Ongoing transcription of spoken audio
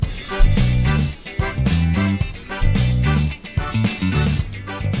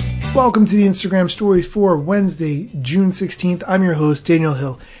Welcome to the Instagram Stories for Wednesday, June 16th. I'm your host, Daniel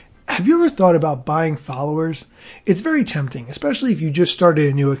Hill. Have you ever thought about buying followers? It's very tempting, especially if you just started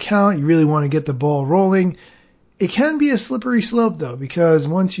a new account, you really want to get the ball rolling. It can be a slippery slope though, because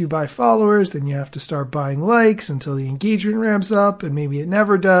once you buy followers, then you have to start buying likes until the engagement ramps up, and maybe it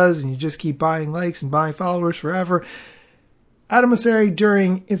never does, and you just keep buying likes and buying followers forever. Adam Mosseri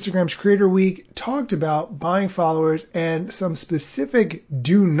during Instagram's Creator Week talked about buying followers and some specific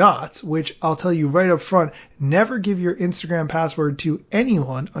do nots, which I'll tell you right up front, never give your Instagram password to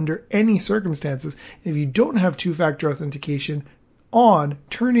anyone under any circumstances. If you don't have two-factor authentication on,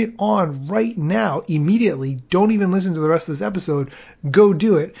 turn it on right now, immediately. Don't even listen to the rest of this episode. Go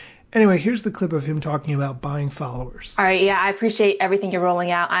do it. Anyway, here's the clip of him talking about buying followers. All right, yeah, I appreciate everything you're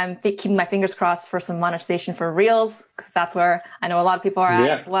rolling out. I'm keeping my fingers crossed for some monetization for Reels, because that's where I know a lot of people are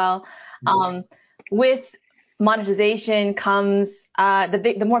at as well. With monetization comes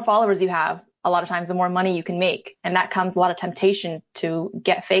the more followers you have, a lot of times the more money you can make, and that comes a lot of temptation to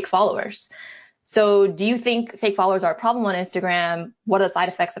get fake followers. So do you think fake followers are a problem on Instagram? What are the side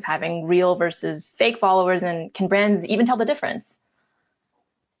effects of having real versus fake followers, and can brands even tell the difference?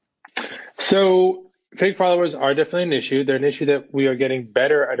 So fake followers are definitely an issue. They're an issue that we are getting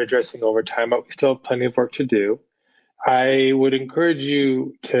better at addressing over time, but we still have plenty of work to do. I would encourage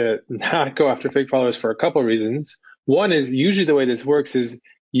you to not go after fake followers for a couple of reasons. One is usually the way this works is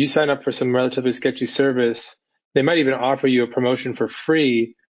you sign up for some relatively sketchy service. They might even offer you a promotion for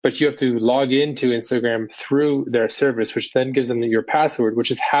free, but you have to log into Instagram through their service, which then gives them your password,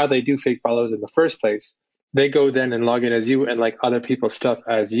 which is how they do fake followers in the first place. They go then and log in as you and like other people's stuff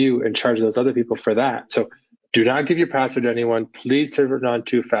as you and charge those other people for that. So do not give your password to anyone. Please turn it on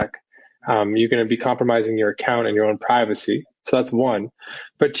two-factor. You're going to be compromising your account and your own privacy. So that's one.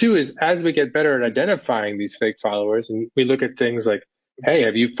 But two is as we get better at identifying these fake followers, and we look at things like, hey,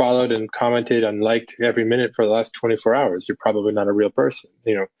 have you followed and commented and liked every minute for the last 24 hours? You're probably not a real person.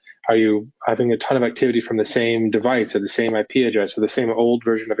 Are you having a ton of activity from the same device or the same IP address or the same old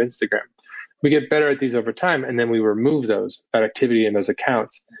version of Instagram? We get better at these over time, and then we remove that activity in those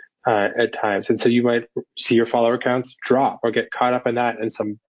accounts at times. And so you might see your follower counts drop or get caught up in that and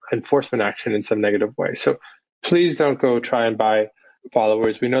some enforcement action in some negative way. So please don't go try and buy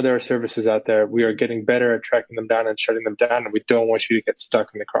followers. We know there are services out there. We are getting better at tracking them down and shutting them down, and we don't want you to get stuck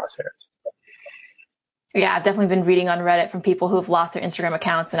in the crosshairs. Yeah, I've definitely been reading on Reddit from people who have lost their Instagram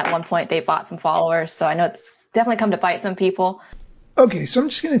accounts, and at one point they bought some followers. So I know it's definitely come to bite some people. Okay, so I'm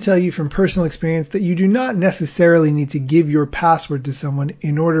just going to tell you from personal experience that you do not necessarily need to give your password to someone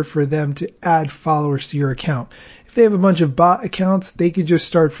in order for them to add followers to your account. If they have a bunch of bot accounts, they could just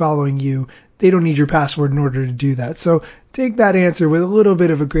start following you. They don't need your password in order to do that. So take that answer with a little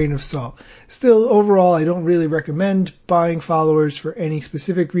bit of a grain of salt. Still, overall, I don't really recommend buying followers for any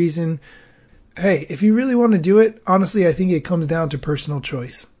specific reason. Hey, if you really want to do it, honestly, I think it comes down to personal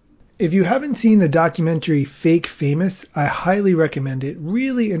choice. If you haven't seen the documentary Fake Famous, I highly recommend it.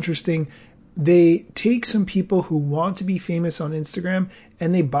 Really interesting. They take some people who want to be famous on Instagram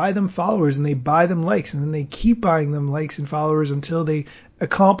and they buy them followers and they buy them likes, and then they keep buying them likes and followers until they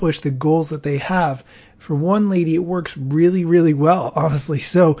accomplish the goals that they have. For one lady, it works really, really well, honestly.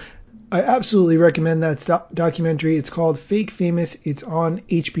 So I absolutely recommend that documentary. It's called Fake Famous. It's on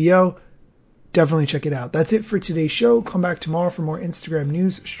HBO. Definitely check it out. That's it for today's show. Come back tomorrow for more Instagram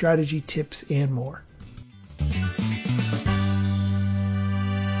news, strategy, tips, and more.